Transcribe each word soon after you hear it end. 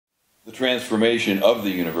The transformation of the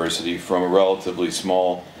university from a relatively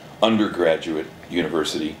small undergraduate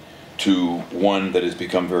university to one that has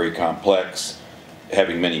become very complex,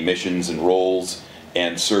 having many missions and roles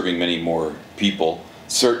and serving many more people,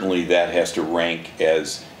 certainly that has to rank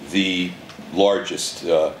as the largest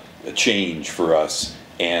change for us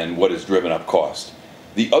and what has driven up cost.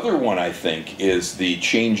 The other one, I think, is the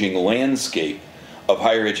changing landscape of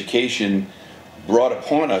higher education brought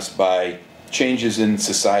upon us by changes in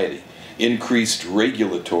society, increased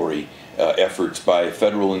regulatory efforts by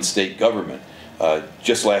federal and state government.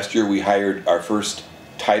 Just last year we hired our first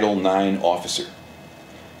Title IX officer.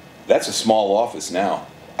 That's a small office now.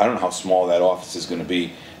 I don't know how small that office is going to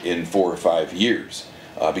be in 4 or 5 years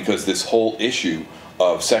because this whole issue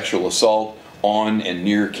of sexual assault on and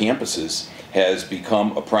near campuses has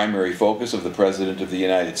become a primary focus of the President of the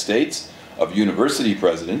United States, of university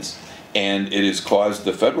presidents, and it has caused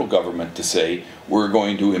the federal government to say, we're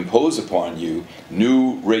going to impose upon you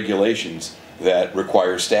new regulations that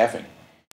require staffing.